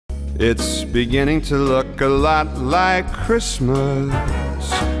It's beginning to look a lot like Christmas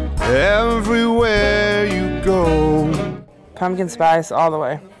everywhere you go. Pumpkin spice all the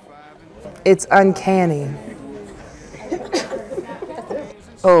way. It's uncanny.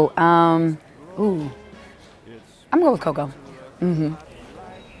 Oh, ooh. I'm going with cocoa.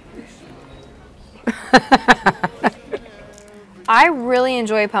 I really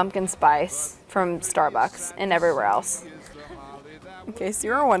enjoy pumpkin spice from Starbucks and everywhere else. In case you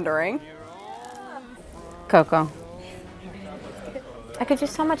were wondering. Cocoa. I could do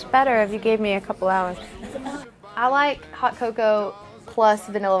so much better if you gave me a couple hours. I like hot cocoa plus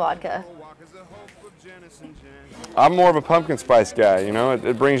vanilla vodka. I'm more of a pumpkin spice guy, you know?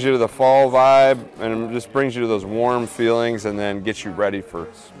 It brings you to the fall vibe, and it just brings you to those warm feelings and then gets you ready for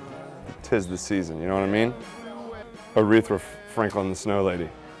 'tis the season, you know what I mean? Aretha Franklin, the Snow Lady.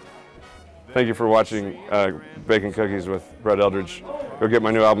 Thank you for watching Baking Cookies with Brett Eldredge. Go get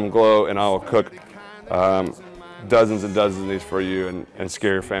my new album, Glow, and I will cook dozens and dozens of these for you and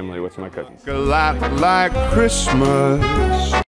scare your family with my cookies. A lot like Christmas.